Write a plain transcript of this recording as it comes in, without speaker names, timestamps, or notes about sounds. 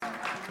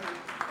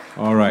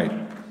All right.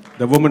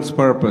 The woman's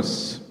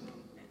purpose.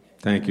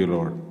 Thank you,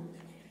 Lord.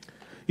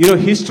 You know,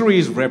 history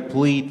is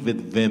replete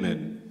with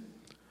women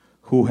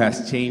who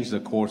has changed the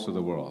course of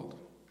the world.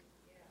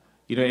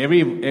 You know,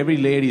 every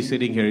lady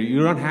sitting here,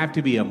 you don't have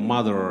to be a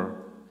mother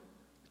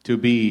to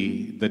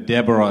be the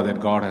Deborah that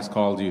God has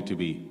called you to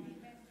be.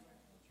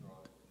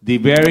 The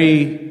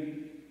very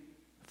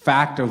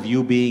fact of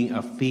you being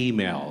a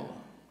female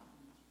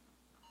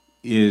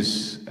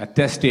is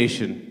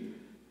attestation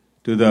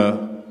to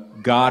the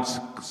God's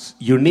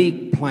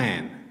unique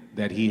plan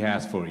that He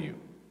has for you.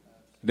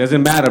 It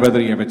doesn't matter whether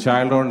you have a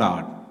child or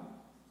not.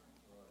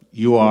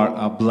 You are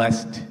a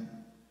blessed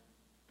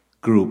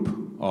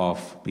group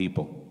of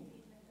people.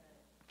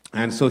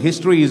 And so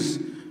history is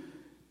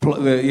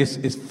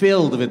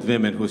filled with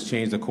women who has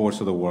changed the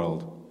course of the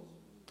world.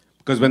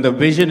 Because when the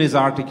vision is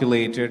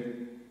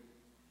articulated,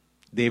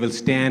 they will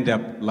stand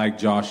up like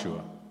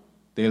Joshua.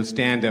 They'll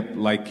stand up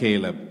like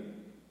Caleb.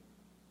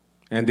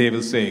 And they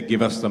will say,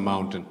 give us the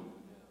mountain.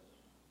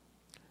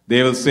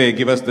 They will say,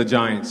 give us the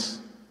giants.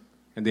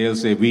 And they will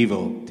say, we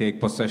will take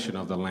possession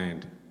of the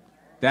land.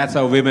 That's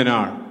how women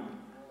are.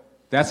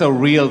 That's how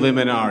real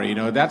women are, you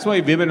know. That's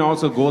why women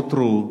also go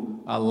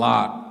through a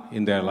lot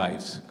in their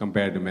lives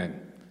compared to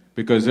men.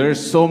 Because there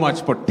is so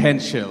much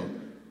potential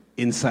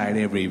inside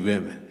every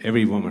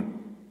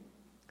woman.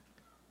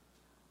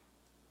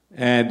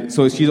 And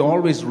so she's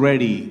always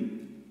ready.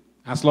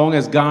 As long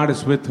as God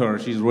is with her,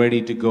 she's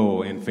ready to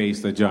go and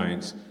face the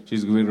giants.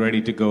 She's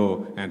ready to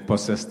go and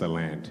possess the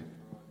land.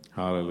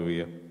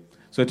 Hallelujah.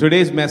 So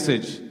today's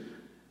message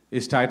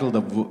is titled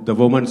The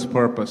Woman's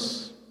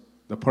Purpose,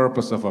 the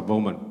purpose of a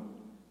woman.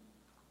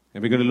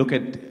 And we're going to look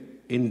at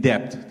in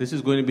depth. This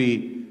is going to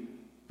be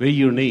very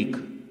unique.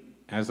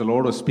 As the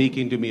Lord was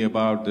speaking to me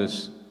about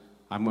this,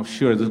 I'm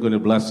sure this is going to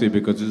bless you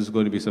because this is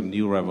going to be some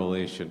new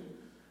revelation.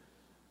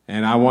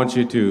 And I want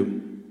you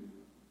to,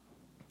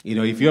 you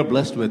know, if you're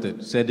blessed with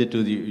it, send it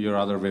to your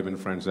other women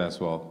friends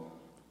as well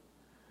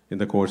in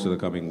the course of the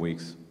coming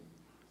weeks.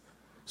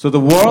 So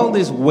the world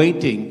is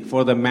waiting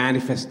for the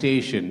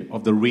manifestation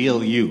of the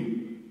real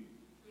you.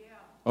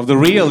 Of the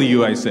real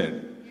you, I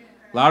said.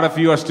 A lot of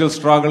you are still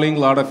struggling. A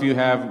lot of you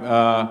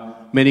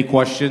have many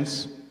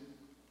questions.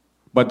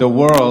 But the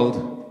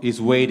world is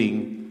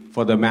waiting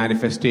for the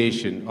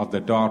manifestation of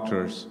the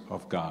daughters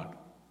of God,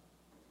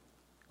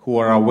 who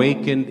are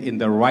awakened in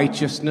the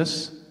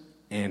righteousness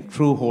and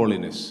true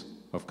holiness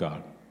of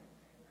God.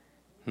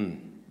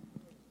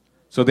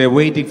 So they're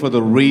waiting for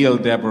the real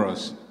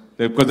Deborahs.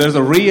 Because there's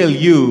a real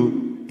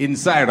you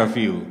inside of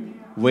you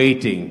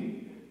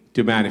waiting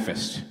to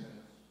manifest.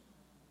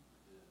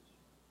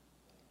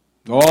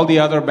 All the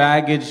other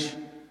baggage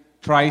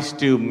tries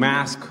to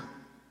mask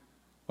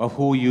of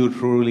who you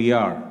truly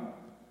are.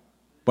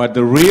 But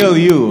the real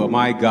you, oh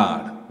my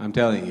God, I'm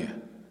telling you,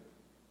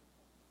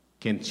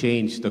 can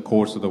change the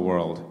course of the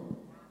world.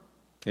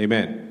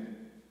 Amen.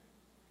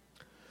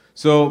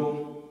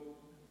 So,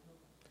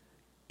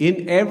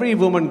 in every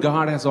woman,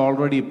 God has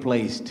already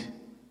placed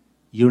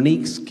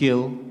unique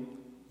skill,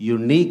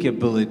 unique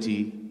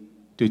ability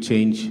to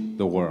change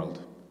the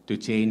world, to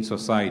change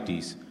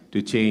societies,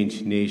 to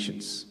change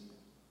nations.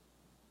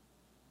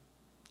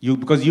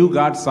 Because you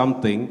got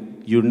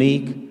something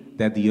unique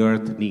that the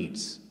earth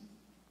needs.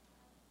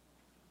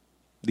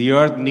 The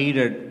earth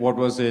needed what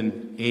was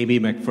in Amy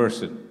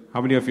McPherson.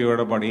 How many of you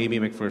heard about Amy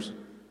McPherson?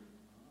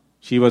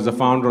 She was the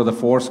founder of the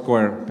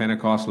Foursquare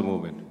Pentecostal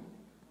movement.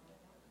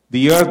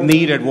 The earth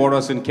needed what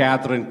was in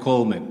Catherine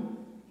Coleman.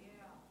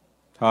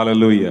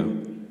 Hallelujah.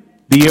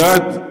 The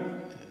earth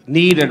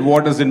needed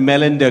what is in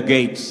Melinda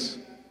Gates.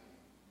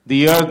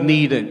 The earth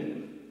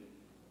needed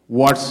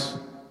what's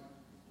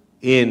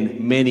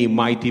in many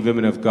mighty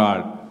women of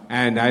God.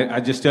 And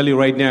I just tell you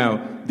right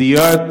now, the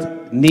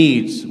earth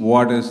needs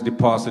what is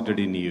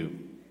deposited in you.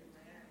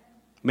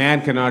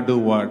 Man cannot do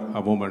what a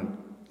woman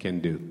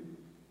can do.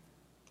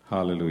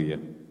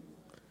 Hallelujah.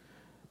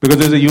 Because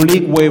there's a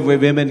unique way where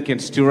women can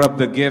stir up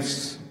the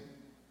gifts,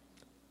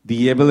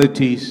 the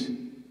abilities,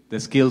 the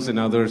skills in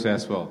others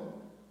as well.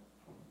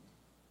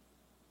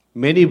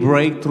 Many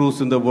breakthroughs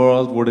in the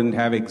world wouldn't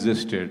have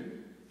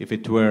existed if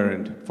it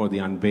weren't for the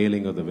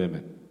unveiling of the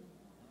women.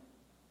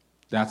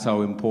 That's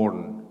how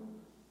important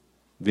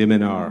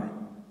women are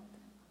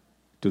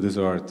to this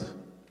earth.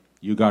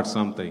 You got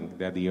something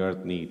that the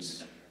earth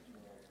needs.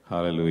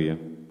 Hallelujah.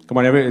 Come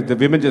on, the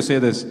women just say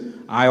this.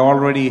 I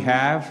already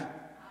have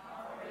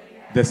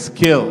the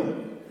skill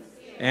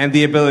and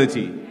the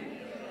ability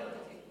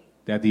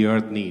that the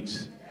earth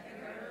needs.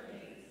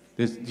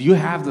 You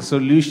have the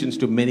solutions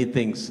to many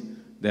things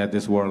that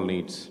this world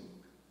needs.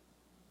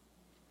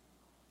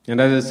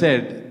 And as I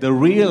said, the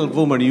real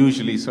woman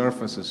usually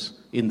surfaces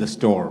in the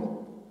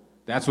storm.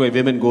 That's why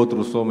women go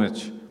through so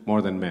much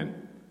more than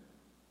men.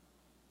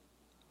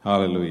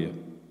 Hallelujah.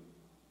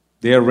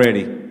 They are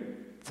ready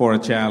for a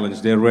challenge.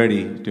 They're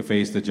ready to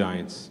face the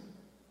giants.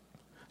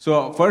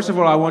 So, first of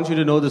all, I want you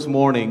to know this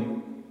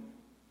morning,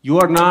 you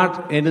are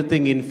not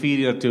anything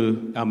inferior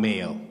to a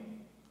male.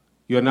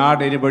 You are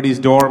not anybody's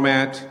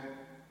doormat.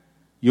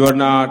 You are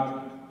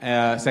not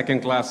a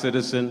second-class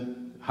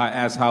citizen,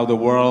 as how the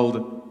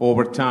world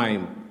over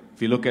time,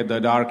 if you look at the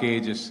dark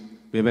ages,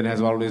 women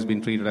has always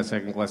been treated as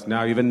second class.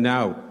 Even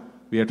now,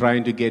 we are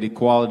trying to get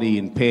equality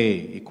in pay,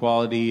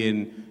 equality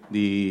in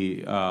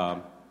the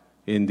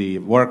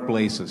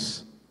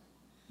workplaces.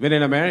 Even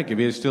in America,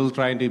 we are still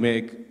trying to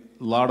make a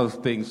lot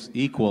of things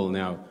equal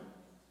now.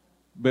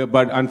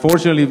 But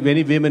unfortunately,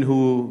 many women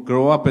who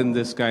grow up in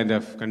this kind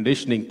of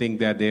conditioning think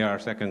that they are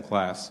second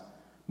class.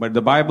 But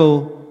the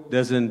Bible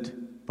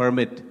doesn't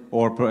permit,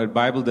 or the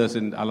Bible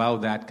doesn't allow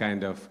that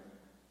kind of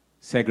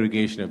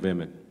segregation of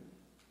women.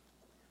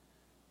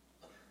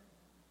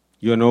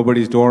 You're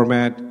nobody's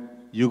doormat.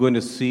 You're going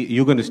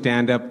to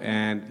stand up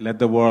and let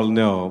the world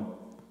know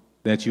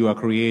that you are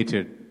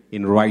created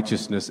in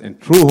righteousness and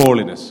true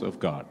holiness of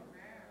God.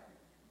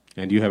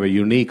 And you have a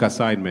unique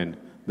assignment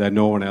that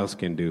no one else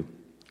can do.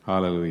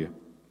 Hallelujah.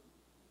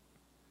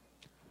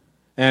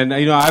 And,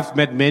 I've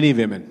met many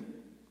women,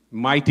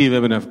 mighty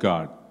women of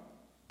God.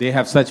 They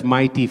have such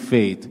mighty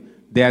faith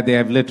that they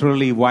have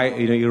literally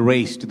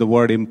erased the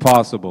word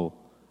impossible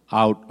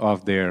out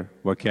of their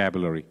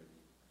vocabulary.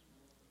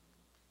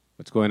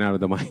 What's going on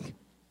with the mic?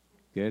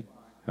 Good?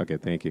 Okay,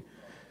 thank you.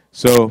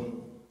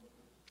 So,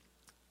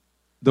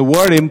 the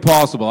word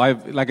impossible,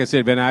 like I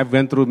said, when I've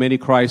went through many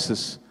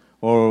crises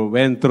or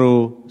went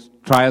through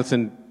trials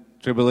and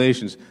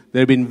tribulations,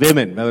 there have been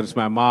women, whether it's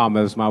my mom,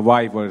 whether it's my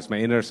wife, whether it's my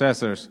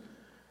intercessors,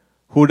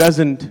 who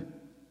doesn't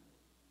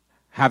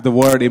have the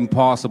word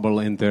impossible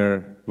in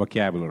their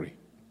vocabulary.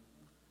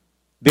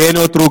 They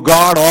know through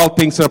God all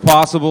things are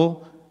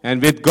possible,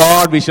 and with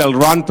God we shall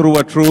run through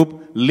a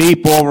troop,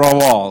 leap over a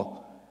wall,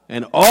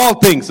 and all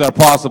things are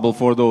possible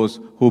for those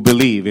who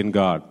believe in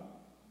God.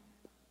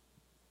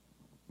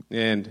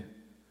 And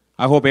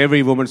I hope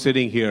every woman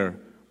sitting here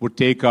would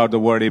take out the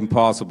word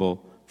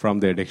impossible from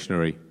their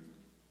dictionary.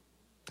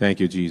 Thank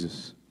you,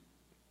 Jesus.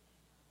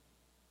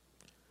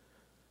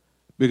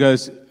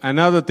 Because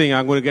another thing,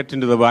 I'm going to get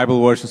into the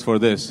Bible verses for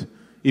this.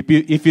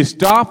 If you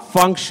stop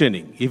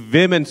functioning, if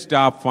women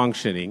stop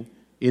functioning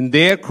in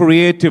their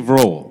creative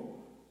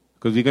role,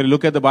 because we're going to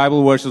look at the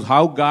Bible verses,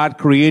 how God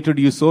created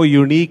you so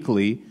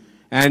uniquely,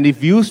 and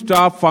if you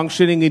stop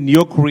functioning in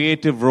your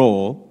creative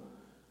role,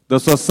 the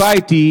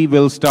society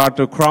will start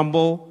to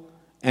crumble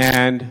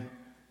and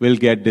will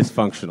get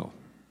dysfunctional.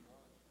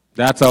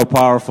 That's how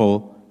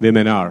powerful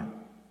women are.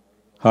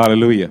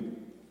 Hallelujah.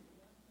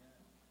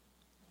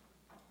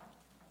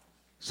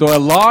 So a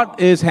lot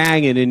is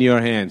hanging in your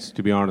hands,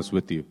 to be honest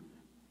with you,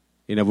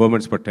 in a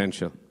woman's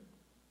potential.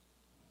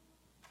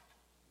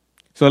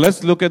 So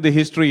let's look at the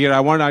history here. I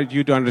want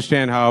you to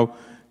understand how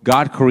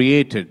God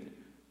created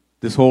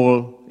this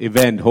whole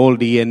event, whole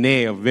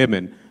DNA of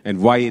women,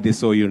 and why it is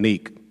so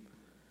unique.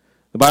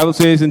 The Bible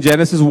says in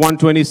Genesis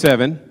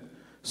 1:27,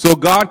 so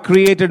God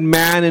created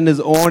man in his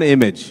own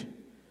image.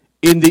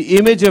 In the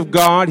image of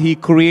God, he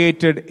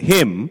created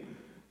him.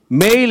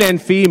 Male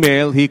and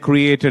female, he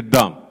created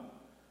them.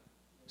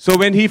 So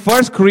when he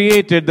first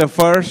created the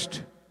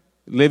first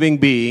living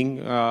being,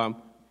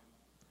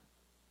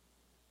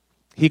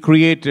 he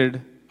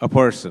created a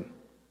person.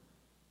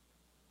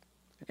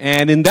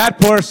 And in that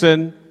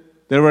person,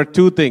 there were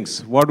two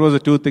things. What was the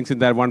two things in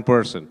that one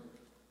person?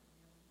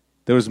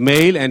 There was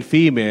male and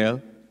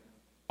female,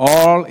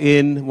 all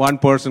in one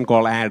person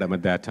called Adam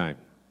at that time.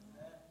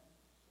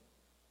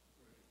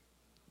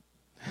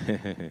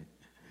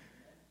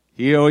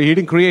 He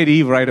didn't create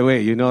Eve right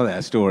away. You know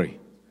that story.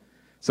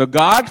 So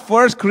God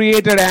first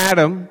created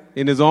Adam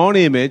in his own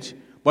image.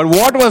 But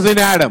what was in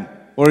Adam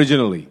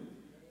originally?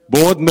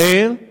 Both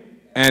male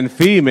and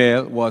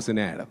female was in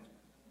Adam.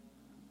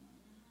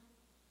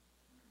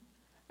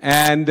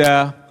 And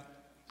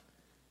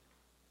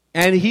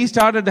he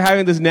started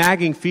having this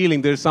nagging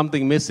feeling there's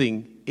something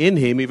missing in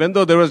him, even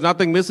though there was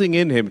nothing missing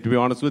in him, to be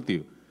honest with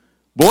you.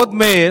 Both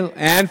male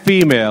and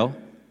female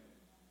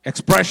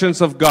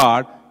expressions of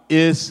God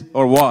is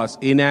or was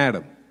in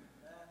Adam.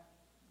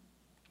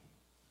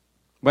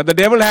 But the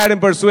devil had him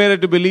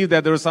persuaded to believe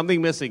that there was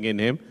something missing in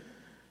him.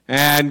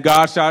 And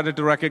God started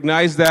to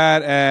recognize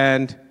that.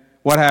 And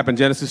what happened?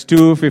 Genesis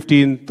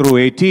 2:15 through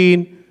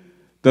 18.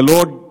 The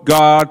Lord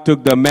God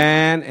took the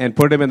man and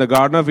put him in the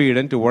Garden of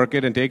Eden to work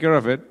it and take care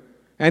of it.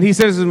 And he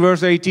says in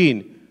verse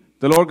 18,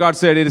 the Lord God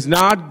said, it is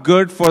not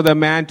good for the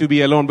man to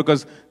be alone,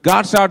 because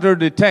God started to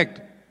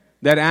detect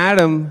that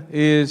Adam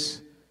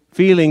is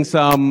feeling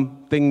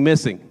something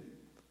missing.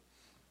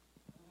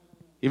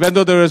 Even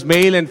though there is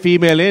male and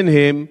female in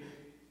him,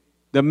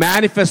 the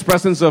manifest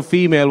presence of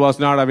female was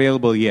not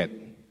available yet.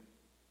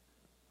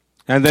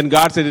 And then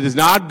God said, it is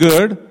not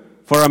good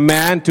for a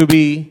man to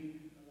be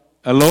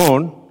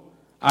alone.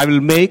 I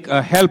will make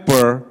a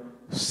helper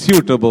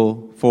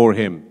suitable for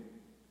him.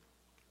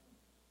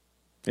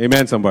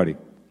 Amen, somebody.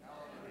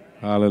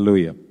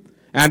 Hallelujah.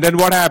 And then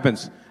what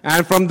happens?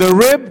 And from the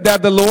rib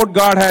that the Lord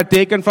God had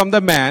taken from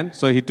the man,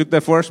 so he took the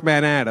first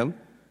man, Adam,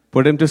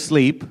 put him to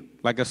sleep,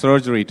 like a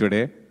surgery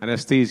today,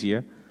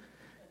 anesthesia.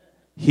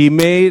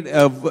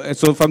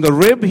 So from the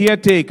rib he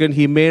had taken,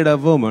 he made a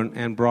woman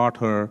and brought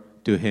her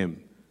to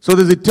him. So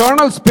this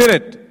eternal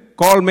spirit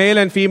called male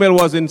and female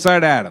was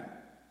inside Adam.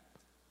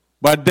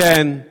 But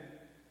then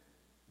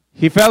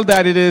he felt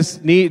that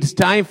it's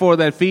time for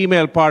that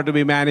female part to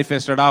be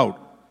manifested out.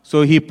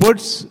 So he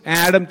puts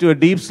Adam to a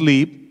deep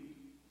sleep.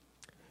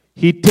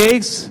 He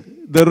takes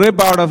the rib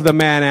out of the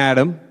man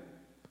Adam,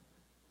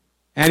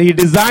 and he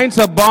designs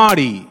a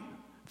body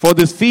for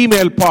this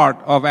female part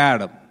of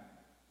Adam.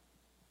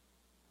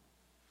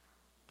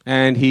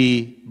 And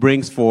he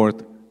brings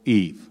forth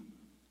Eve.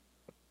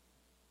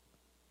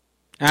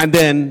 And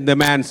then the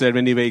man said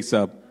when he wakes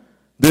up,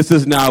 "This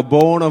is now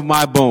bone of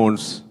my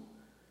bones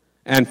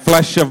and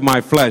flesh of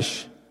my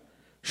flesh.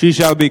 She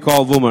shall be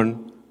called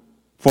woman,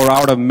 for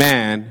out of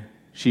man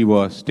she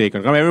was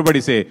taken." Come on,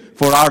 everybody say,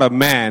 "For out of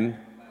man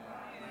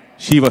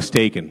she was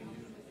taken."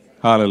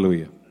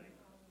 Hallelujah.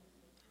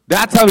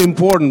 That's how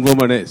important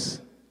woman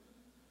is.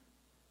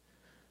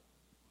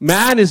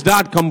 Man is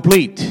not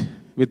complete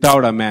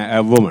without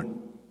a woman.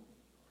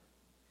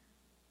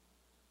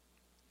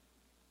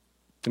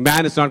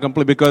 Man is not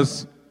complete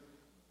because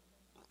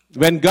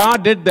when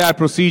God did that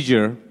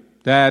procedure,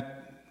 that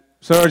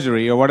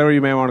surgery, or whatever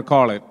you may want to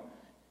call it,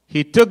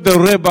 he took the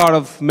rib out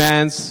of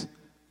man's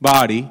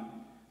body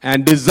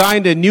and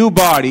designed a new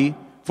body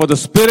for the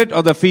spirit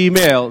of the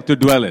female to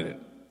dwell in it.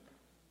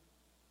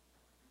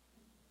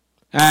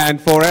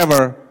 And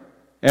forever,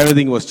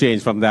 everything was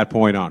changed from that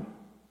point on.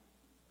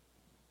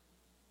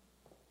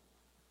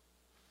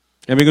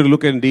 And we're going to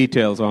look in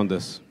details on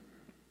this.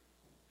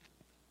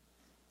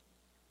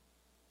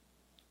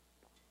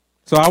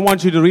 So I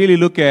want you to really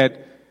look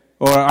at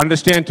or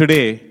understand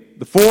today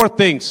the 4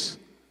 things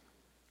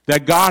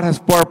that God has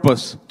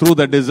purposed through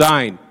the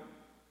design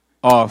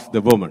of the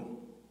woman.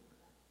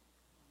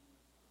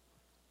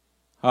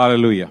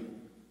 Hallelujah.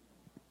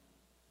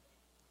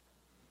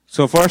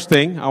 So first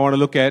thing I want to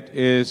look at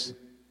is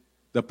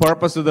the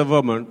purpose of the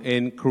woman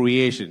in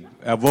creation.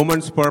 A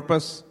woman's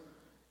purpose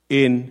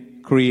in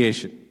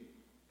creation.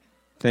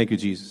 Thank you,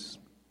 Jesus.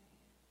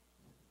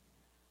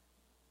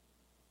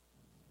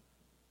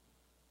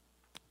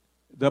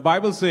 The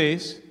Bible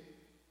says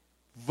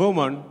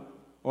woman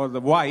or the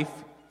wife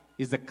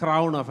is the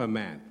crown of a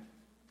man.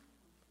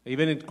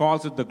 Even it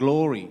calls it the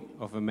glory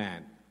of a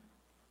man.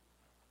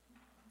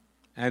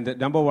 And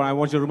number one, I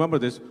want you to remember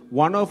this.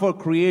 One of our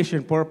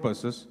creation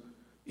purposes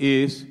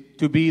is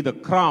to be the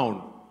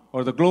crown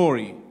or the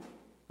glory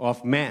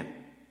of man.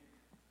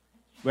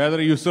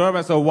 Whether you serve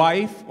as a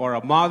wife or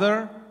a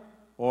mother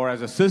or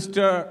as a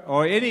sister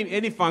or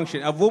any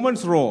function, a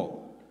woman's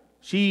role,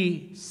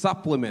 she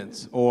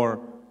supplements or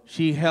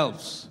she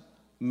helps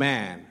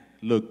man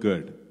look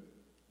good.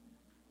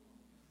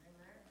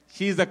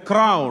 She's the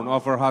crown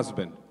of her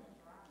husband.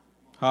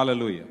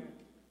 Hallelujah.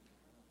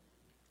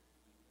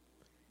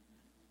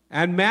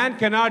 And man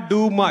cannot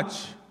do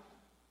much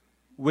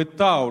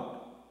without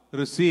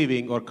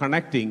receiving or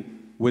connecting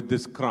with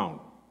this crown.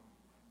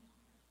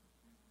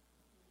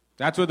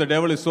 That's why the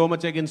devil is so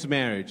much against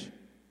marriage.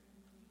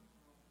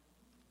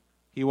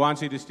 He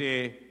wants you to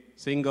stay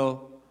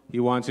single.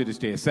 He wants you to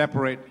stay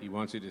separate. He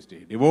wants you to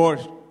stay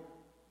divorced.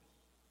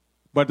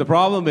 But the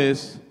problem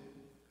is,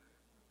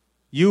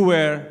 you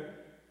were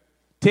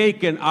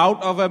taken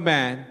out of a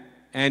man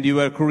and you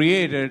were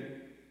created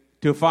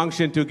to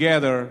function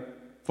together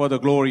for the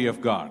glory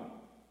of God.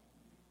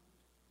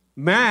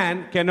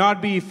 Man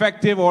cannot be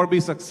effective or be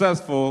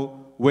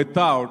successful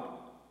without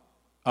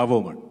a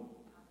woman,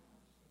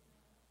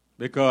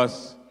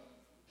 because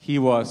he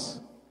was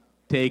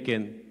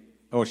taken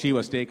or she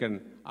was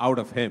taken out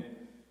of him.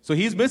 So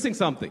he's missing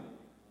something.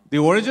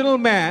 The original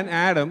man,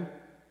 Adam,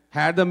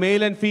 had the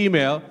male and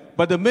female,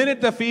 but the minute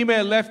the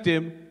female left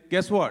him,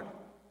 guess what?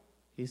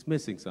 He's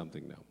missing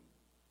something now.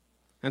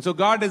 And so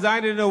God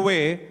designed it in a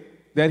way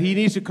that he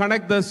needs to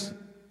connect this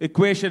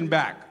equation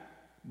back,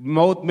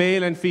 both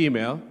male and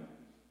female,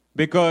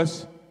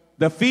 because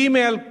the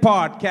female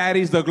part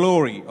carries the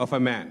glory of a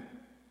man.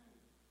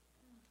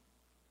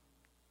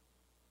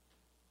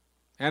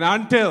 And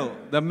until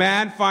the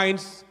man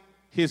finds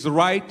his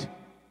right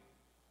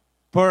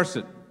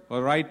person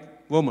or right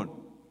woman,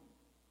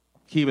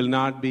 he will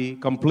not be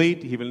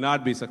complete, he will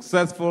not be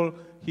successful,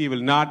 he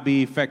will not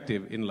be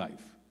effective in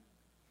life.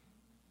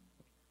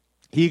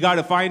 He got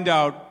to find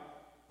out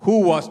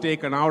who was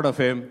taken out of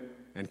him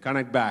and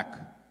connect back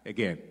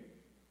again.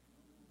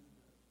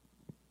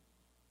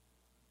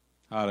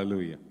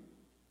 Hallelujah.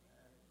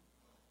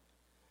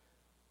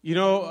 You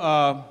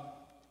know,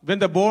 when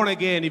the born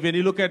again, when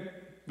you look at,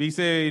 we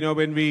say, you know,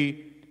 when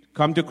we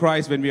come to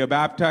Christ, when we are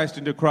baptized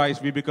into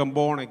Christ, we become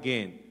born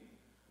again.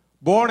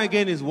 Born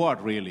again is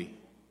what, really?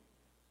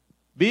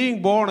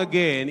 Being born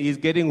again is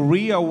getting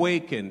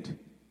reawakened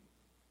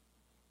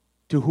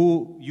to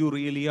who you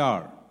really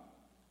are.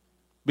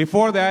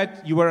 Before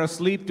that, you were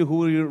asleep to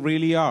who you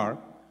really are.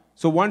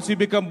 So once you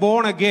become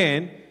born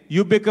again,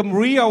 you become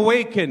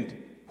reawakened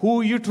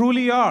who you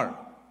truly are.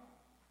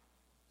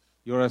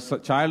 You're a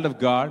child of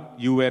God.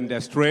 You went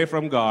astray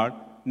from God.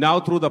 Now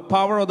through the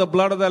power of the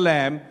blood of the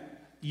Lamb,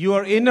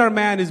 your inner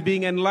man is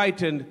being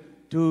enlightened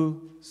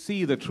to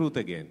see the truth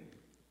again.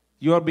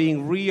 You are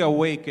being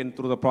reawakened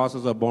through the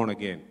process of born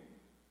again.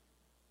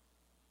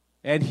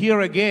 And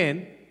here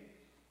again,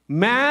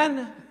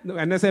 man,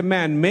 and I say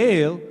man,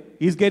 male,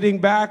 is getting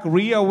back,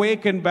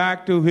 reawakened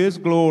back to his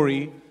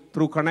glory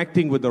through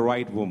connecting with the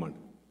right woman.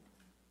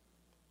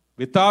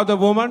 Without the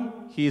woman,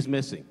 he is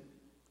missing.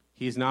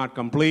 He is not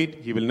complete.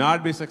 He will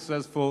not be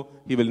successful.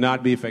 He will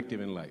not be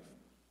effective in life.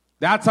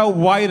 That's how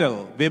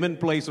vital women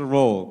plays a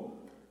role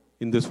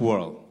in this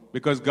world.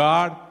 Because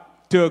God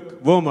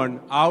took woman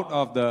out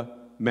of the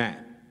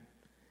man.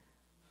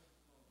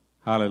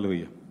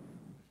 Hallelujah.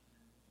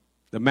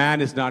 The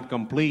man is not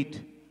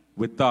complete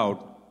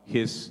without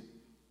his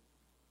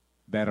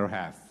better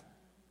half.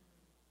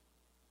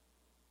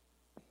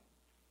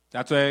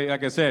 That's why,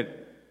 like I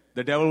said,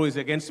 the devil is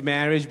against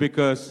marriage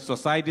because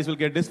societies will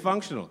get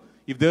dysfunctional.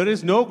 If there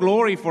is no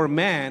glory for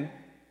man,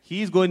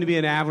 he's going to be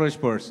an average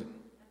person.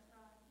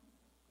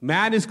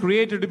 Man is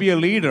created to be a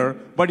leader,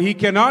 but he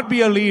cannot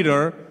be a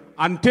leader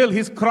until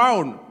his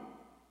crown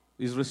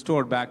is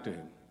restored back to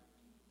him,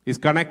 is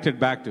connected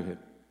back to him.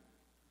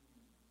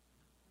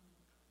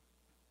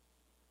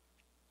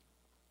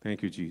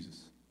 Thank you,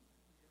 Jesus.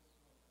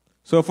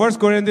 So 1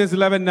 Corinthians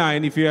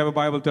 11:9, if you have a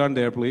Bible, turn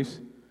there, please.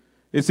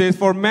 It says,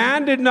 "For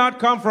man did not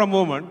come from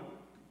woman,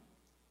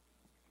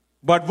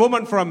 but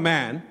woman from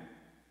man.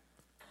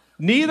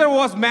 Neither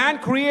was man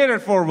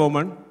created for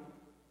woman,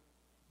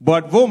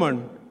 but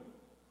woman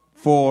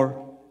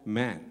for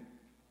man."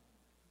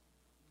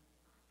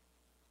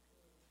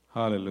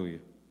 Hallelujah.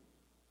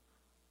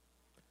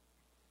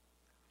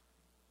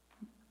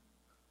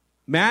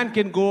 Man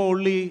can go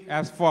only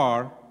as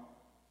far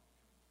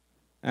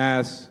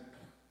as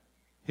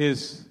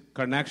his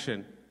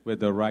connection with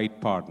the right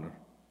partner.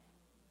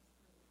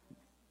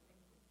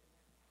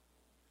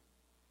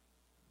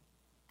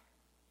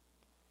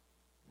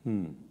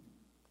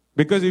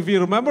 Because if you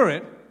remember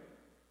it,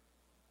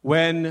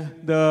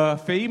 when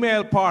the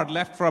female part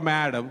left from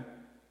Adam,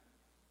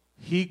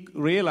 he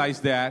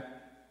realized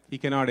that he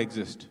cannot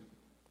exist.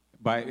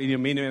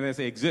 When I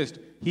say exist,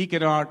 he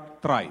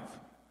cannot thrive.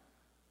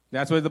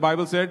 That's why the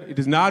Bible said, it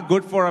is not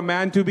good for a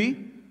man to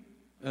be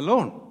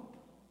alone.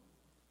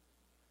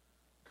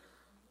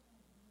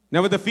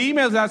 Now with the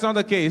females, that's not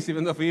the case.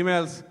 Even the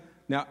females,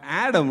 now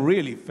Adam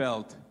really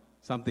felt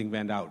something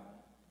went out.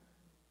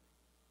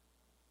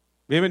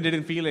 Women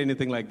didn't feel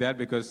anything like that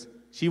because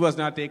she was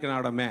not taken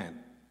out of man.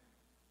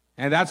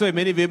 And that's why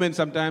many women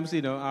sometimes,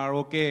 are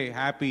okay,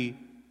 happy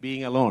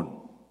being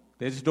alone.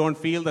 They just don't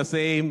feel the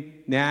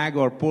same nag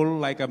or pull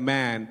like a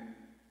man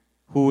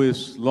who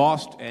is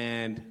lost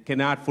and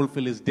cannot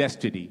fulfill his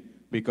destiny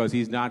because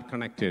he's not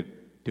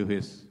connected to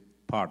his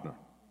partner,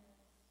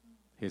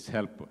 his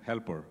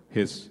helper,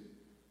 his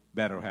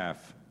better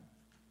half.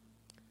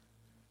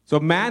 So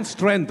man's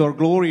strength or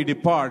glory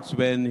departs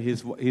when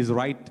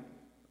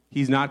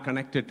he's not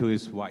connected to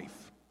his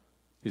wife,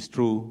 his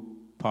true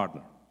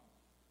partner.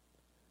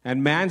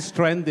 And man's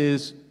strength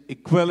is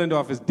equivalent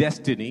of his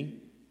destiny,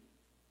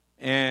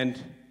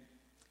 and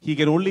he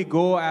can only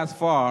go as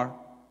far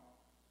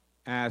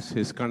as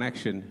his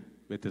connection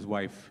with his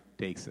wife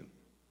takes him.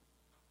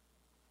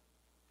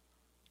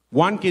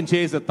 One can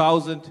chase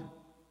 1,000,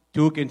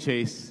 two can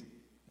chase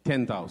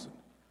 10,000.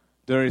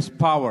 There is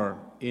power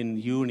in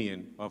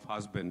union of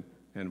husband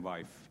and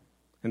wife.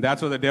 And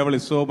that's why the devil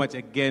is so much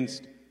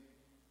against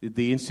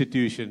the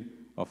institution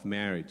of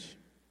marriage.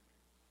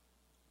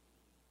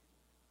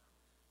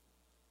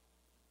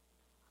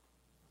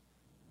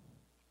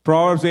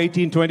 Proverbs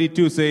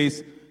 18:22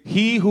 says,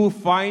 "He who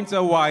finds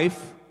a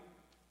wife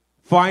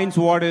finds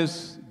what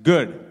is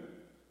good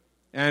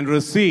and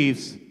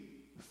receives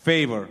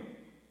favor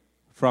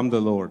from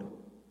the Lord."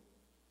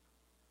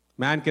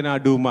 Man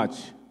cannot do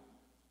much.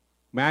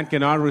 Man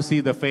cannot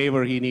receive the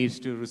favor he needs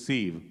to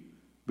receive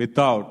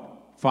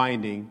without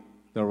finding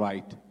the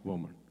right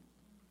woman.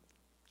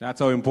 That's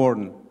how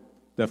important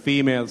the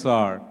females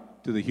are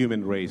to the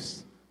human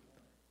race.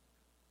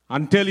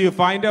 Until you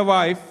find a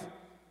wife,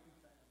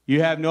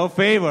 you have no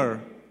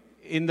favor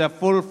in the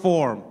full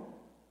form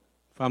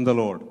from the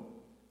Lord.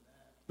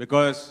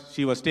 Because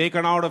she was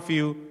taken out of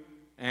you,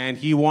 and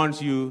he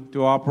wants you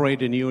to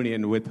operate in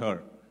union with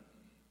her.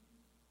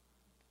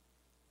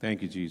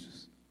 Thank you,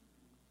 Jesus.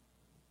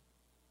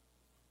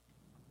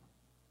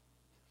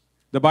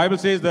 The Bible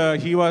says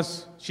she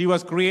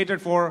was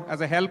created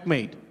as a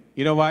helpmate.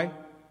 You know why?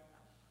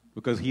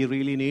 Because he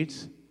really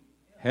needs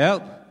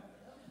help.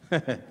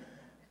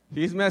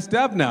 He's messed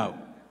up now.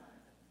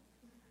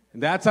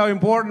 And that's how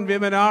important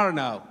women are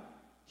now.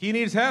 He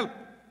needs help.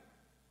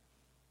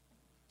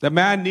 The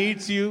man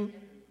needs you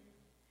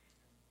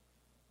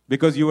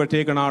because you were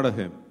taken out of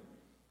him.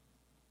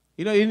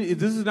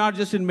 This is not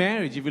just in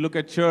marriage. If you look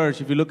at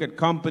church, if you look at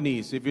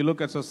companies, if you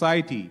look at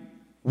society,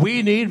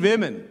 we need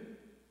women.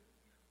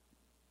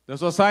 The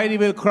society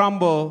will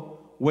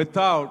crumble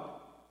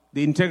without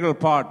the integral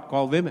part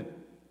called women.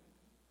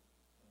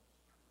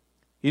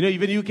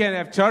 Even you can't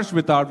have church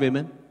without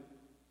women.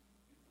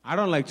 I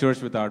don't like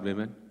church without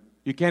women.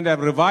 You can't have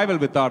revival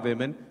without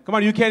women. Come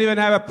on, you can't even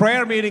have a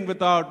prayer meeting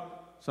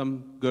without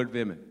some good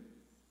women.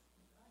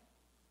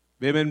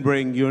 Women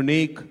bring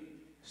unique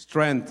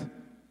strength,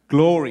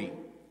 glory,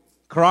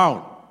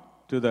 crown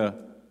to the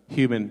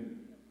human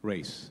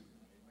race.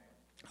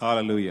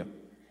 Hallelujah.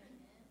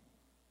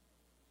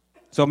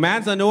 So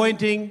man's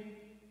anointing,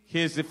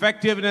 his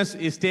effectiveness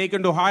is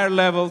taken to higher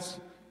levels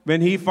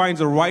when he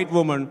finds a right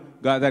woman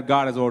that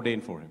God has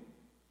ordained for him.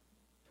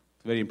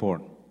 It's very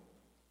important.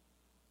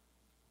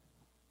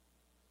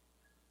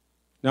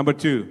 Number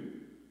 2,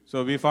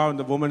 so we found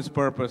the woman's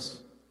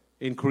purpose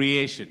in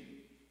creation.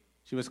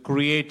 She was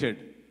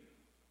created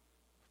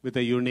with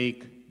a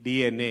unique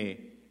DNA,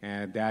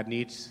 and that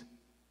needs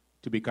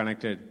to be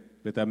connected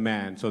with a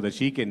man so that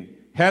she can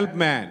help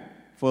man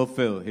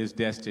fulfill his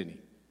destiny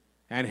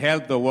and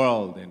help the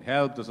world and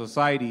help the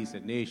societies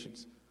and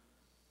nations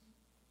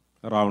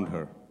around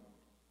her.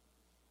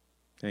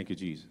 Thank you,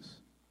 Jesus.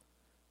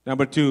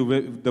 Number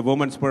 2, the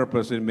woman's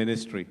purpose in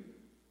ministry.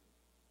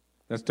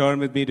 Let's turn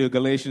with me to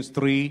Galatians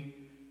 3,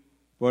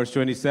 verse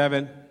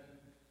 27. It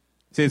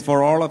says,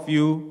 "For all of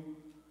you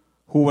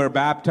who were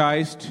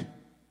baptized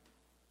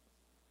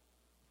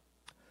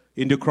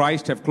into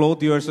Christ have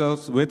clothed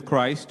yourselves with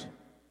Christ.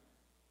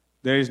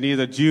 There is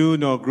neither Jew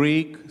nor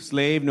Greek,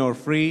 slave nor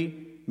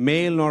free,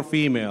 male nor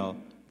female,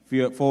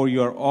 for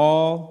you are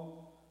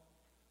all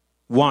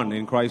one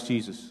in Christ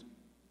Jesus."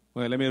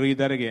 Well, let me read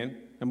that again.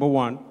 Number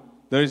 1,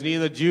 there is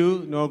neither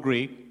Jew nor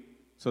Greek,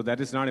 so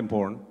that is not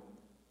important.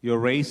 Your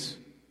race,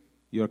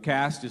 your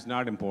caste is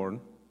not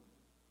important.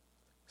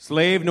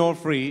 Slave nor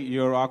free,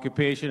 your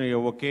occupation or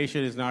your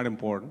vocation is not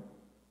important.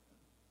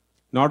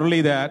 Not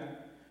only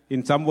that,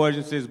 in some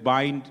versions it says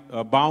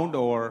bound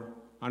or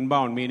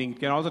unbound, meaning it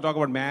can also talk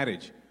about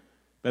marriage.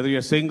 Whether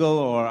you're single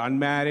or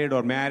unmarried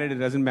or married, it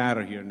doesn't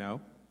matter here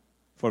now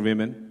for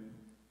women.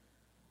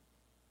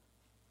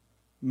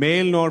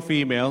 Male nor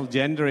female,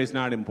 gender is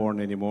not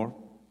important anymore.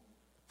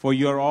 For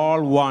you're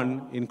all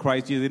one in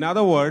Christ Jesus. In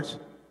other words,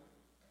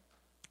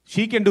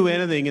 she can do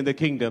anything in the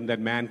kingdom that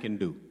man can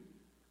do.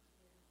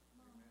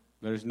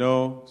 There is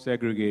no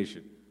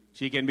segregation.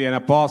 She can be an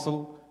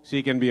apostle,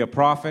 she can be a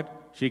prophet,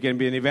 she can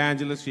be an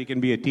evangelist, she can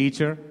be a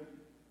teacher,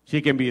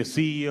 she can be a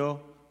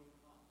CEO.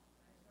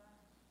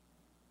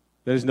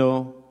 There is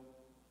no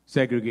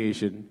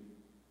segregation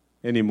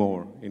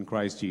anymore in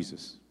Christ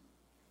Jesus.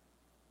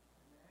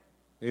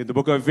 In the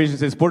book of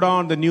Ephesians it says, "Put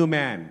on the new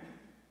man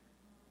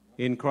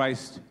in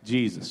Christ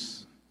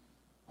Jesus,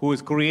 who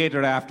is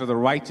created after the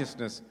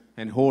righteousness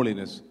and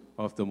holiness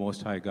of the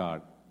Most High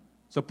God."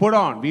 So put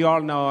on, we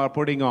all now are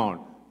putting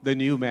on the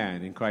new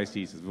man in Christ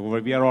Jesus.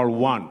 We are all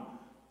one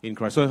in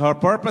Christ. So her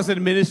purpose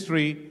in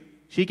ministry,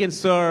 she can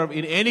serve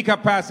in any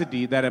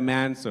capacity that a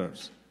man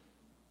serves.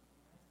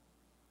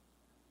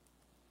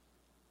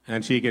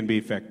 And she can be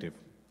effective.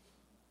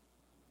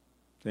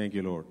 Thank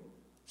you, Lord.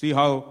 See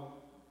how,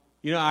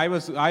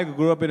 I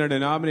grew up in a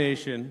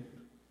denomination,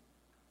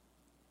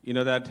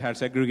 that had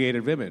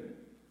segregated women.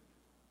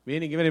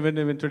 Meaning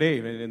even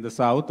today, in the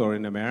South or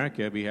in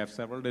America, we have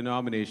several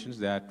denominations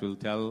that will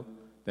tell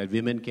that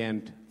women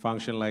can't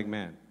function like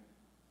men.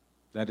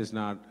 That is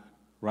not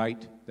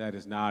right. That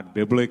is not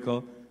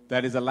biblical.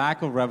 That is a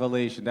lack of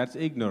revelation. That's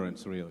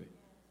ignorance, really.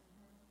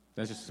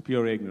 That's just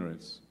pure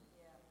ignorance.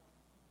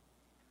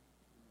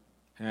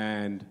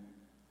 And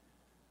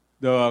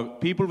the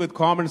people with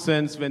common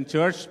sense, when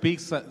church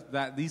speaks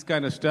these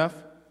kind of stuff,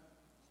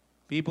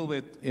 people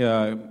with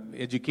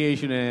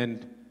education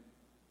and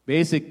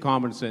basic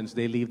common sense,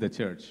 they leave the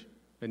church.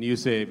 When you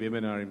say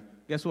women are,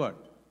 guess what?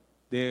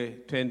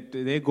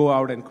 They go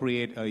out and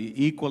create an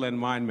equal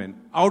environment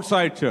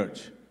outside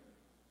church,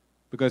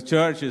 because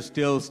church is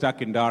still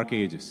stuck in dark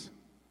ages.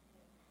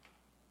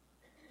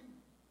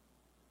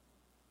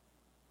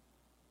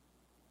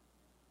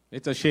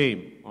 It's a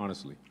shame,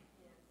 honestly.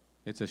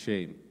 It's a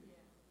shame.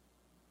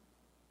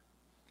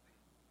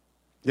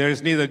 There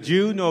is neither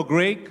Jew nor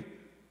Greek,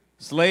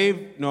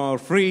 slave nor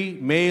free,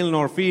 male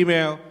nor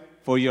female,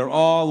 for you're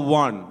all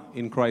one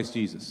in Christ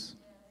Jesus.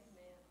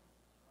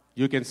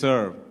 You can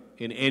serve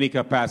in any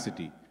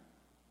capacity.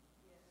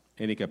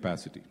 Any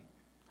capacity.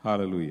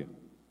 Hallelujah.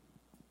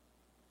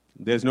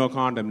 There's no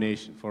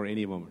condemnation for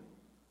any woman.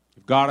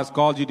 If God has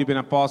called you to be an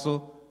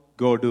apostle,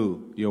 go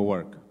do your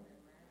work.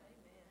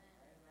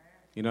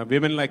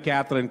 Women like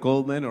Catherine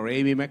Coleman or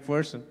Amy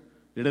McPherson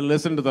didn't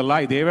listen to the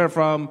lie. They were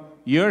from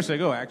years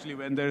ago, actually,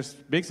 when there's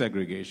big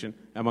segregation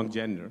among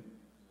gender.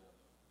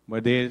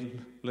 But they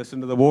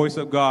listened to the voice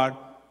of God.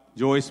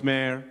 Joyce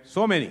Meyer,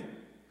 so many.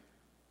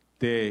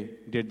 They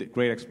did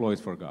great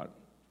exploits for God.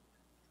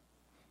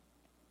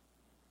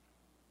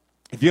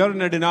 If you're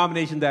in a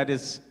denomination that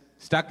is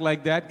stuck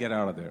like that, get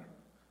out of there.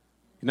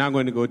 You're not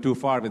going to go too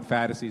far with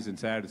Pharisees and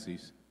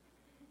Sadducees.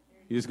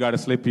 You just got to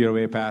slip your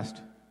way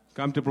past.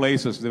 Come to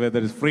places where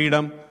there is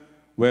freedom,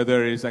 where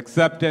there is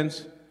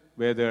acceptance,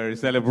 where there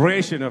is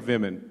celebration of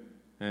women,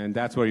 and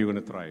that's where you're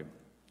going to thrive.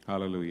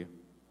 Hallelujah.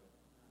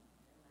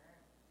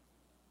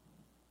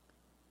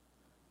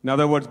 In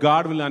other words,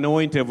 God will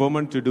anoint a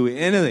woman to do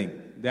anything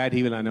that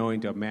He will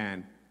anoint a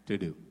man to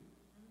do.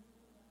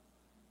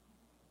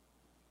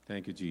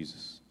 Thank you,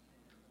 Jesus.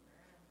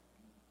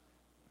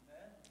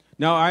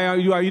 Now,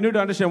 you need to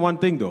understand one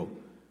thing, though.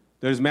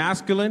 There's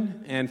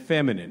masculine and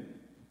feminine.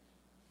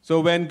 So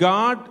when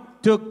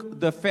God took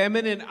the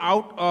feminine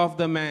out of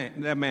the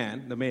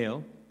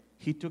male,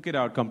 he took it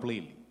out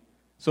completely.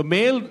 So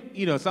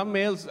some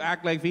males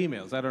act like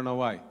females. I don't know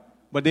why.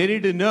 But they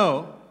need to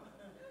know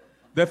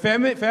the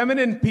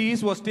feminine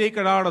piece was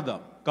taken out of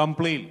them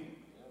completely.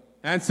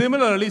 And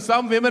similarly,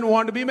 some women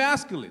want to be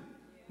masculine.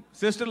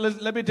 Sister,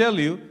 let me tell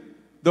you,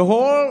 the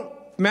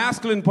whole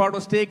masculine part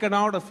was taken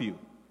out of you.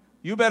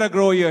 You better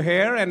grow your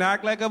hair and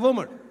act like a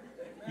woman.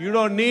 You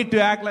don't need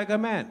to act like a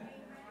man.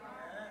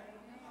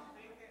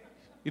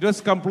 It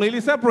was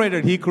completely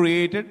separated. He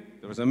created,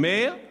 there was a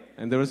male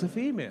and there was a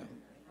female.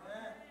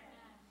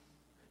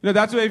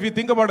 That's why if you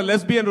think about a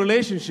lesbian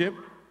relationship,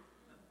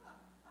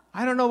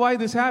 I don't know why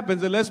this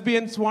happens. The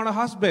lesbians want a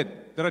husband.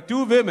 There are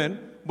two women,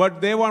 but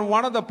they want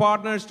one of the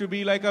partners to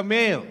be like a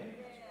male.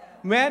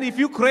 Man, if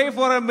you crave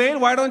for a male,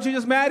 why don't you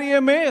just marry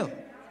a male?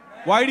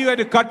 Why do you have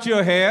to cut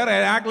your hair and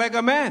act like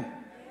a man?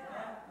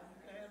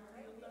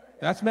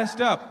 That's messed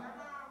up.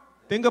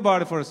 Think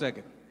about it for a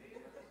second.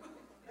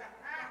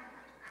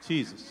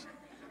 Jesus.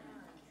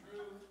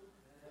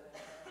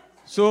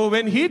 So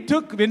when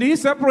he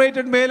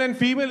separated male and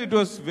female, it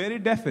was very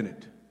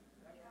definite.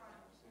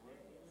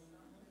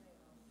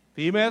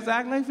 Females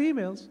act like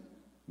females.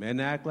 Men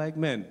act like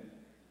men.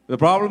 The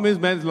problem is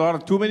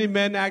too many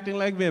men acting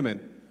like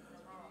women.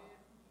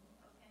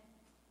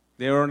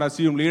 They don't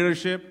assume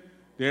leadership.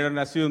 They don't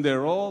assume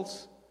their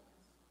roles.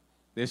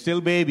 They're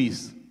still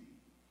babies.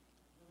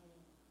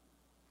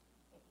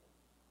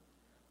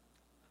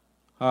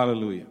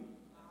 Hallelujah.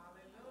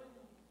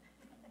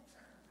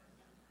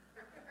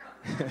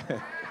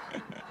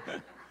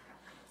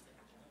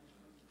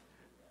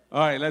 All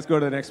right, let's go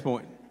to the next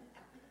point.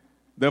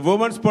 The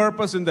woman's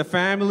purpose in the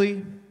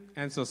family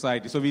and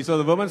society. So we saw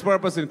the woman's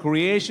purpose in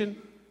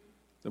creation,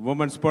 the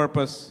woman's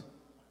purpose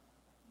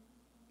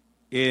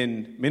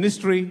in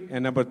ministry,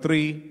 and number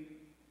 3,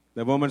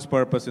 the woman's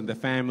purpose in the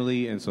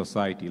family and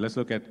society. Let's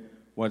look at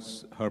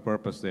what's her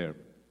purpose there.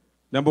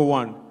 Number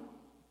 1,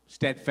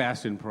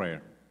 steadfast in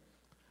prayer.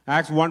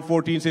 Acts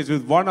 1:14 says,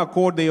 with one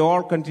accord they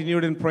all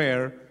continued in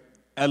prayer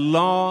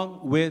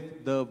along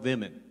with the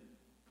women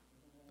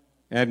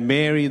and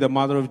Mary, the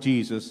mother of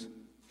Jesus,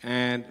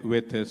 and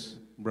with his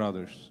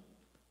brothers.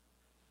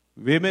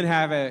 Women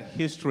have a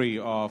history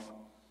of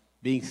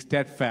being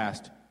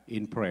steadfast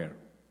in prayer.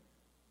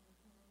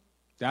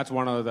 That's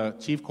one of the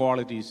chief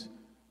qualities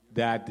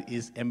that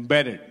is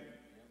embedded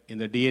in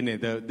the DNA,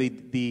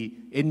 the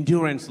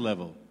endurance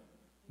level,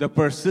 the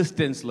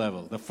persistence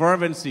level, the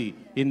fervency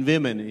in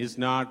women is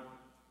not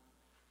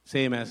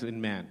same as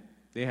in men.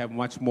 They have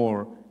much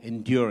more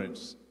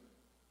endurance.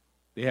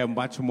 They have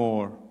much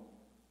more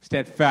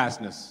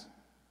steadfastness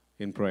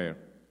in prayer.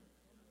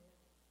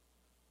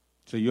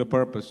 So your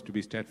purpose to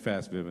be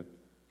steadfast, women.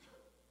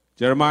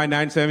 Jeremiah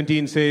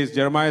 9:17 says,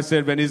 Jeremiah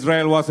said, when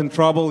Israel was in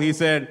trouble, he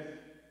said,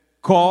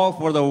 call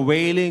for the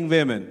wailing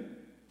women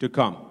to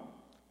come.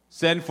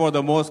 Send for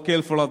the most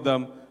skillful of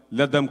them.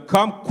 Let them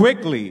come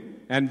quickly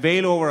and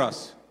wail over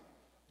us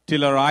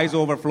till our eyes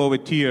overflow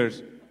with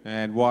tears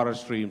and water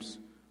streams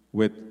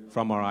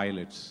from our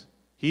eyelids.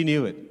 He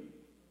knew it.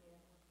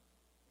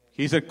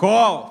 He said,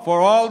 call for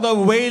all the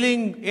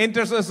wailing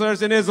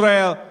intercessors in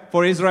Israel,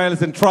 for Israel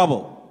is in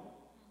trouble.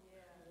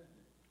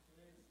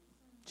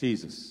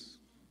 Jesus,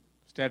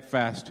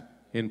 steadfast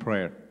in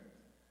prayer.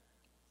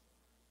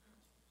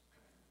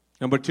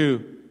 Number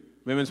 2,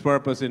 women's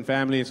purpose in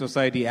family and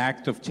society,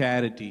 act of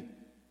charity.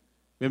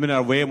 Women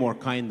are way more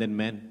kind than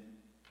men.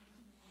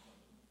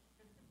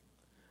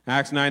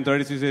 Acts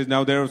 9:36 says,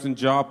 now there was in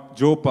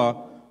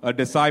Joppa a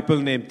disciple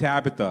named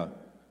Tabitha,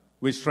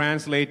 which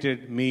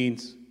translated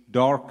means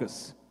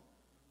Dorcas.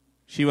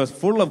 She was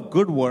full of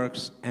good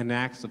works and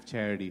acts of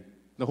charity.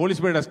 The Holy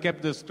Spirit has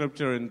kept this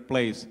scripture in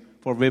place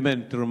for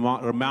women to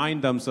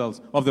remind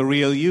themselves of the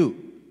real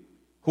you.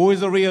 Who is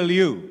the real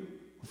you?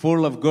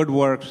 Full of good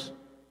works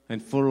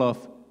and full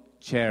of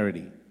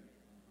charity.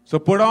 So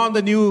put on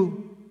the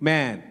new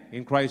man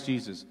in Christ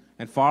Jesus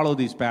and follow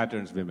these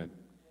patterns, women.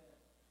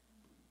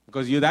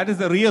 Because that is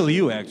the real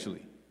you,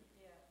 actually.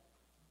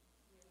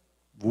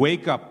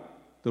 Wake up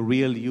the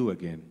real you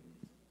again.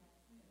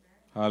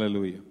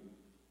 Hallelujah.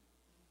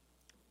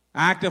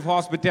 Act of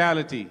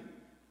hospitality.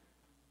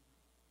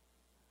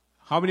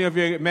 How many of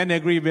you men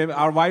agree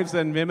our wives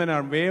and women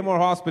are way more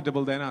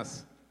hospitable than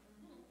us?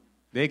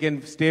 They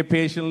can stay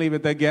patiently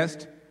with their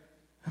guest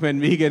when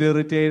we get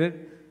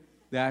irritated.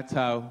 That's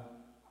how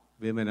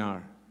women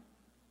are.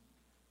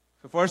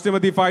 So 1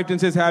 Timothy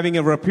 5:10 says, having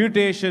a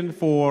reputation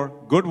for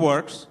good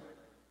works.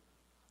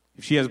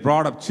 If she has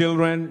brought up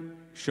children,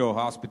 show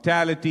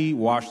hospitality,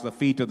 wash the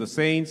feet of the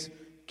saints,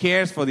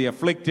 cares for the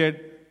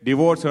afflicted,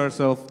 devotes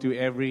herself to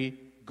every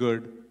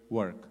good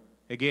work.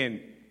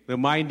 Again,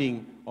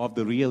 reminding of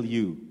the real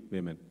you,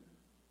 women.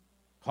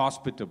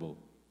 Hospitable,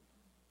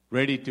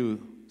 ready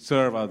to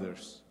serve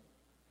others,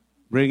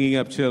 bringing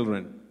up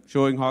children,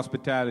 showing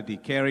hospitality,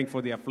 caring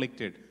for the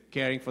afflicted,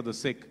 caring for the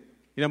sick.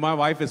 My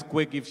wife is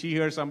quick. If she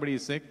hears somebody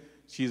is sick,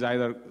 she's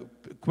either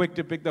quick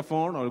to pick the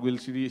phone or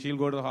she'll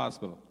go to the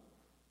hospital.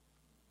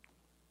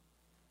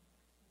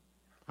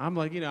 I'm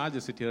like, I'll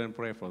just sit here and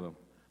pray for them.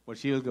 But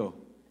she'll go.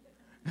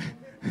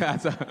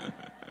 That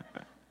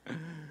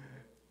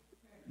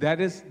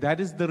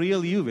is the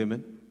real you,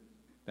 women.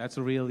 That's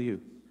the real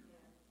you.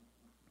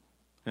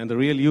 And the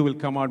real you will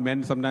come out.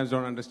 Men sometimes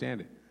don't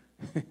understand it.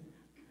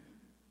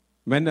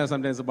 Men are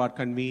sometimes about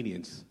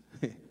convenience.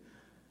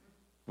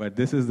 But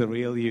this is the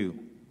real you.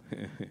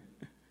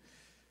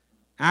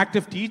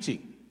 Active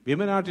teaching.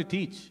 Women are to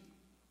teach.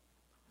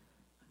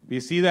 We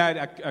see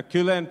that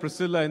Aquila and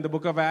Priscilla in the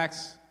book of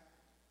Acts,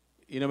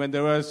 when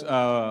there was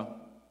an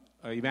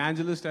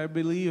evangelist, I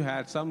believe,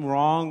 had some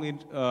wrong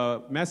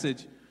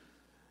message,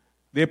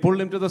 they pulled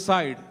him to the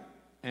side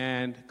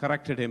and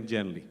corrected him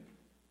gently.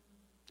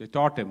 They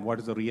taught him what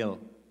is the real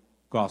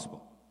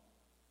gospel.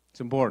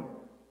 It's important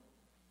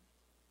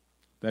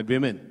that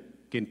women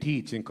can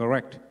teach and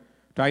correct.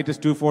 Titus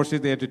 2:4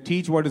 says they have to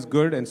teach what is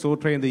good and so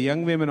train the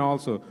young women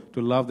also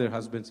to love their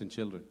husbands and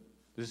children.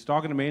 This is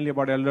talking mainly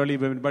about elderly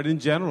women, but in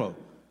general,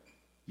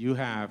 you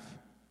have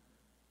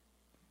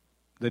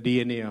the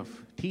DNA of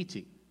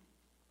teaching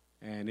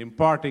and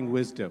imparting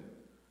wisdom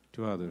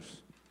to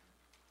others.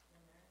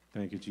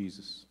 Thank you,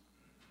 Jesus.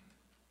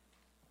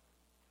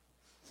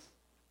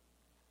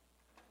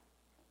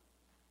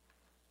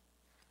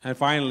 And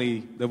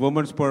finally, the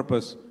woman's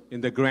purpose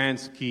in the grand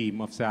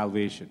scheme of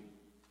salvation.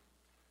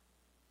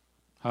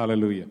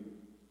 Hallelujah.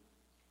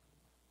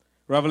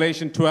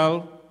 Revelation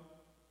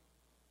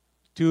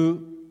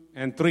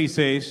 12:2-3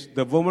 says,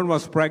 the woman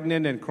was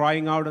pregnant and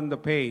crying out in the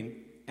pain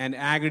and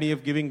agony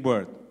of giving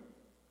birth.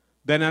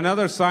 Then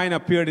another sign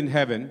appeared in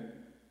heaven,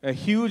 a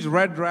huge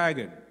red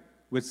dragon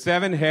with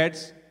 7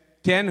 heads,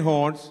 10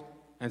 horns,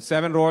 and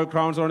 7 royal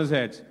crowns on his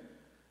heads.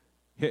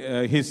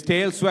 His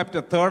tail swept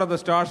a third of the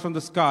stars from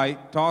the sky,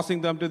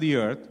 tossing them to the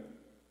earth.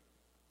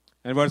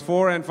 And verse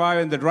 4 and 5,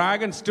 and the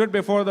dragon stood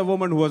before the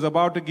woman who was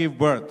about to give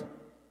birth,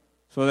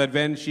 so that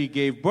when she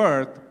gave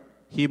birth,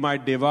 he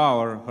might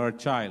devour her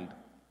child.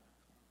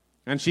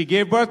 And she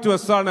gave birth to a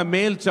son, a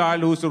male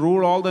child, who is to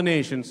rule all the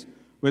nations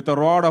with a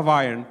rod of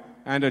iron,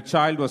 and her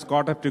child was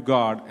caught up to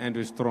God and to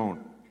his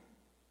throne.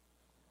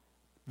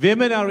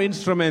 Women are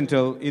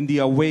instrumental in the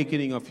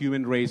awakening of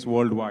human race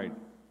worldwide.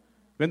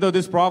 Even though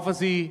this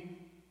prophecy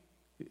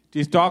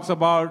talks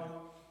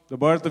about the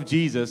birth of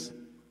Jesus,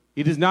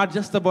 it is not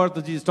just the birth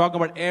of Jesus. It's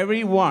talking about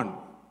everyone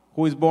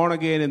who is born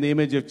again in the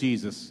image of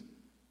Jesus.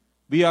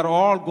 We are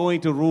all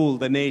going to rule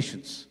the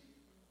nations.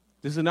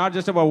 This is not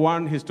just about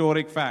one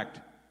historic fact.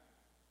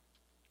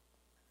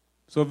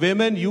 So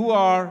women, you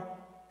are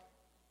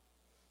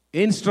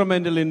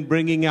instrumental in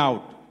bringing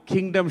out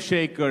kingdom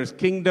shakers,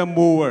 kingdom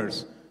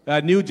movers,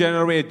 a new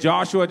generation,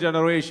 Joshua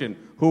generation,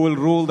 who will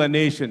rule the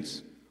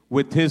nations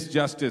with his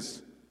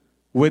justice,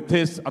 with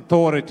his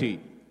authority.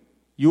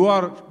 You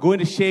are going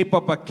to shape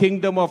up a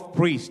kingdom of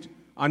priests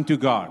unto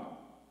God.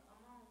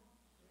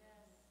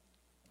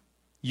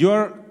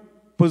 Your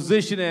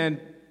position and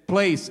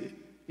place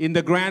in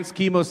the grand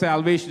scheme of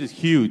salvation is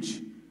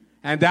huge.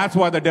 And that's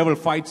why the devil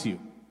fights you.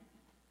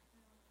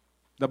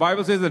 The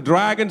Bible says the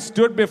dragon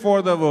stood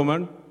before the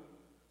woman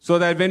so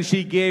that when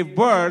she gave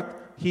birth,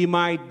 he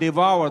might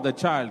devour the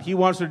child. He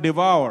wants to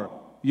devour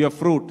your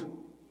fruit.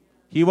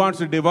 He wants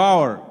to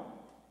devour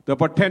the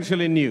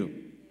potential in you.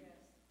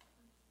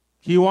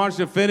 He wants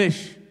to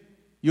finish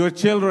your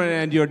children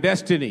and your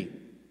destiny.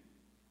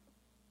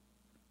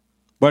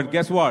 But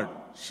guess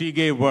what? She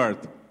gave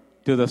birth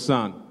to the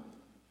son.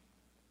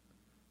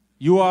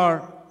 You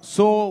are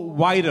so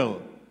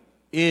vital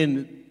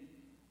in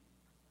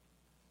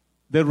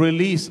the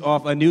release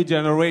of a new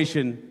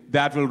generation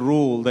that will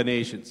rule the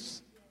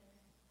nations.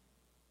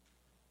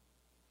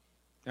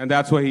 And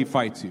that's why he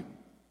fights you.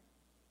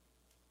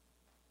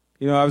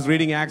 I was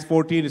reading Acts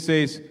 14. It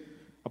says,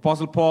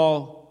 Apostle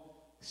Paul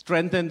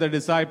strengthened the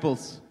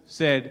disciples,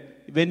 said,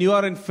 when you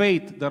are in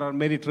faith, there are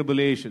many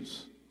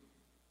tribulations.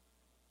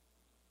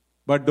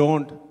 But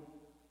don't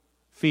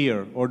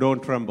fear or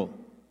don't tremble.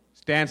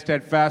 Stand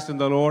steadfast in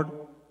the Lord,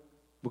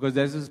 because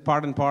this is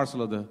part and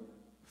parcel of the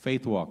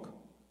faith walk.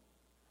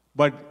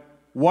 But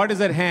what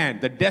is at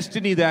hand, the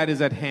destiny that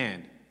is at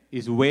hand,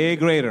 is way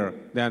greater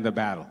than the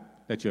battle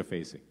that you're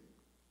facing.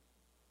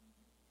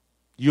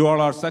 You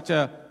all are such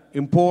an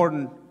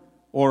important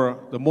or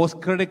the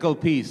most critical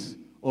piece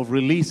of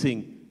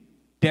releasing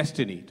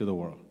destiny to the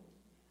world.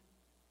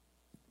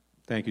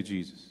 Thank you,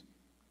 Jesus.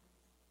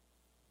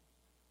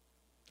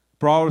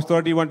 Proverbs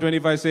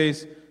 31:25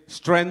 says,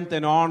 strength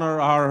and honor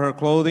are her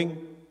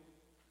clothing,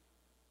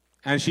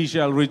 and she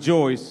shall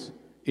rejoice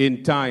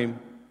in time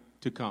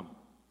to come.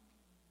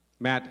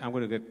 Matt, I'm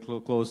going to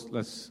get close.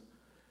 Let's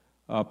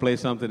play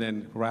something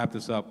and wrap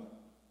this up.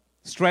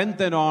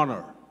 Strength and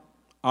honor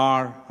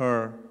are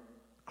her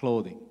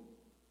clothing.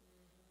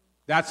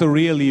 That's a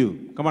real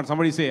you. Come on,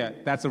 somebody say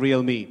it. That's a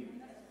real me.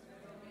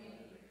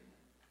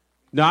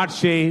 Not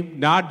shame,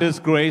 not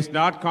disgrace,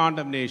 not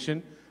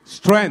condemnation.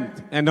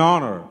 Strength and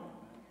honor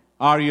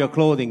are your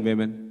clothing,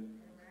 women.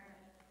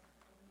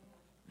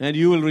 And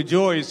you will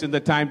rejoice in the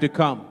time to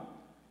come.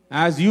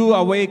 As you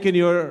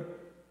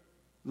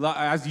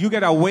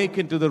get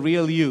awakened to the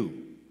real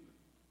you,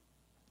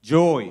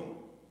 joy,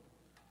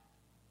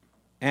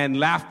 and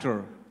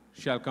laughter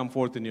shall come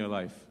forth in your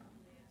life.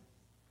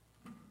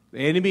 The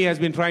enemy has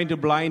been trying to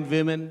blind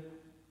women,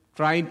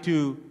 trying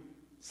to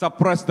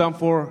suppress them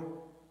for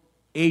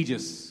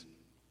ages.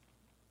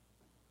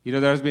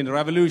 There's been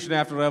revolution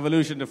after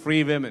revolution to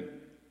free women.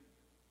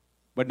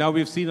 But now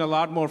we've seen a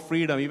lot more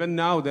freedom. Even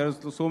now, there's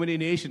so many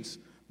nations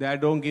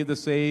that don't give the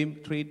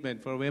same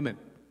treatment for women.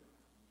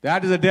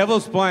 That is the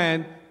devil's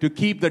plan to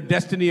keep the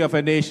destiny of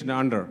a nation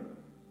under.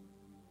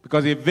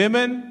 Because if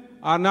women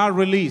are not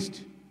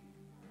released,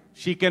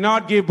 she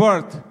cannot give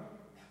birth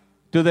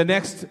to the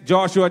next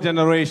Joshua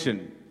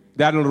generation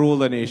that will rule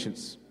the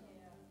nations.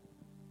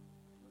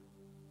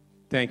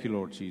 Thank you,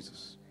 Lord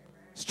Jesus.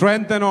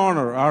 Strength and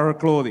honor are her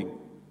clothing.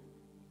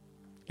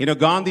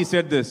 Gandhi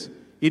said this,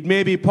 it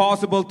may be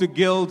possible to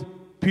gild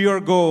pure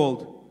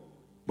gold,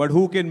 but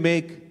who can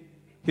make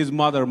his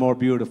mother more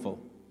beautiful?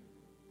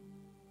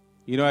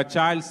 A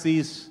child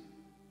sees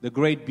the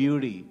great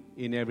beauty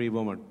in every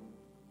woman.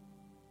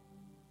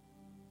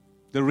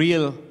 The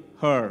real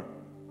her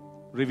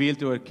revealed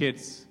to her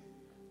kids.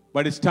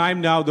 But it's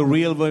time now, the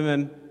real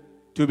women,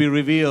 to be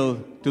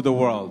revealed to the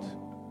world.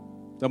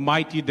 The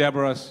mighty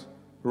Deborahs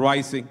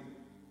rising.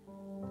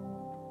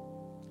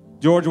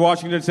 George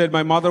Washington said,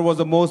 my mother was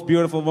the most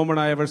beautiful woman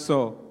I ever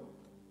saw.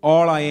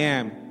 All I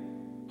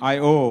am, I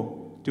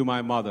owe to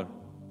my mother.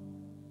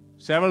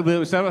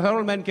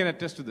 Several men can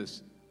attest to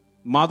this.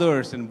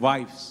 Mothers and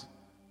wives,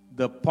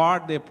 the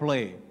part they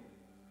play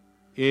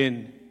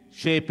in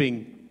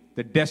shaping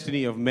the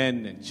destiny of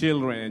men and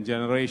children and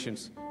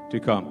generations to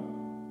come.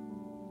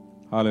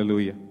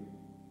 Hallelujah.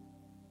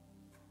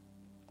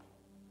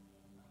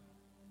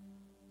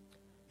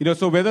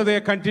 So whether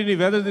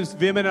these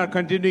women are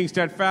continuing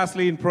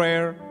steadfastly in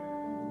prayer,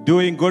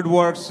 doing good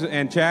works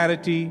and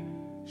charity,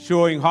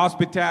 showing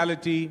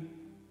hospitality,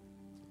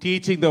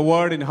 teaching the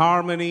word in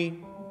harmony,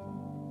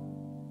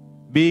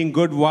 being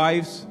good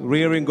wives,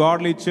 rearing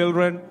godly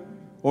children,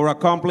 or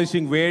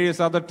accomplishing various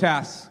other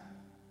tasks,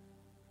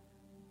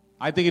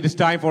 I think it is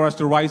time for us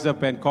to rise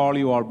up and call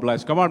you all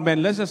blessed. Come on,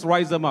 men, let's just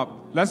rise them up.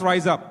 Let's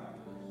rise up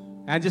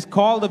and just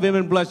call the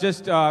women blessed.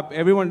 Just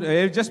everyone,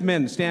 just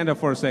men, stand up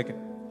for a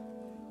second.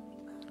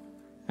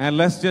 And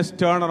let's just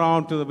turn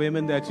around to the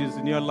women that is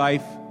in your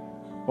life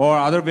or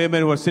other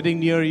women who are sitting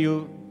near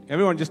you.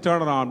 Everyone just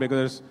turn around because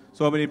there's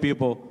so many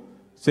people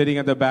sitting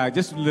at the back.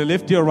 Just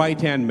lift your right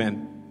hand,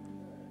 men.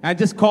 And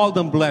just call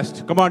them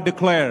blessed. Come on,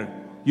 declare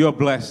you're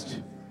blessed.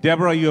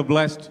 Deborah, you're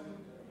blessed.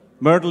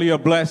 Myrtle, you're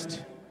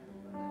blessed.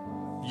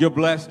 You're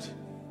blessed.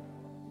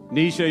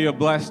 Nisha, you're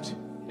blessed.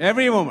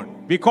 Every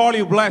woman, we call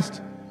you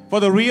blessed. For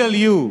the real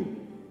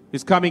you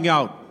is coming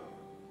out.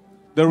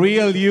 The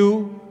real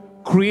you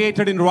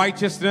created in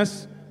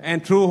righteousness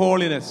and true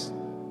holiness.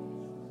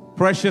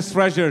 Precious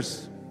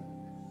treasures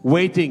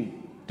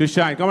waiting to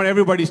shine. Come on,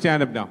 everybody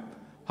stand up now.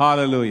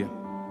 Hallelujah.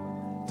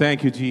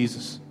 Thank you,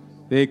 Jesus.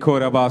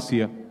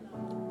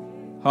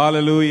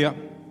 Hallelujah.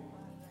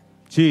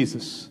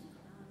 Jesus.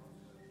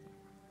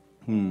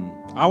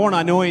 I want to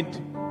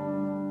anoint.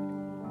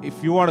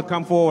 If you want to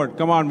come forward,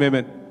 come on,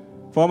 women.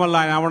 Form a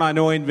line. I want to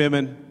anoint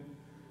women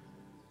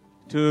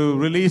to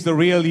release the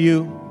real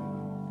you.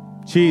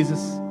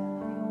 Jesus.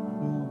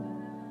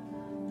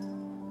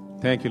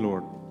 Thank you,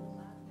 Lord.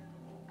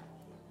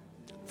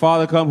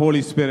 Father, come,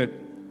 Holy Spirit.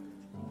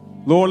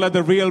 Lord, let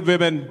the real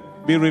women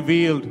be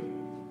revealed.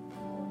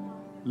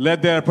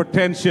 Let their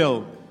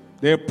potential,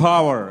 their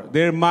power,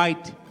 their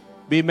might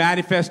be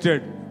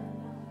manifested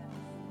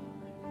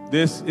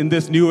in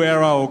this new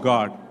era, oh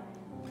God.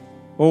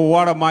 Oh,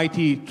 what a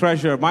mighty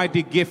treasure,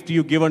 mighty gift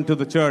you've given to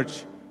the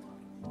church,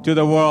 to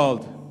the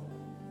world.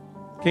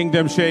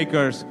 Kingdom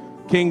shakers,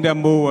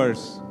 kingdom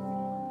movers,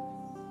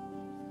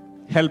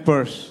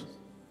 helpers,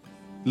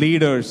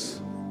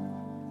 leaders,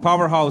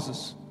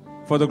 powerhouses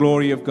for the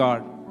glory of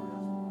God.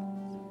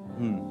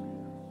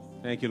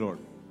 Thank you, Lord.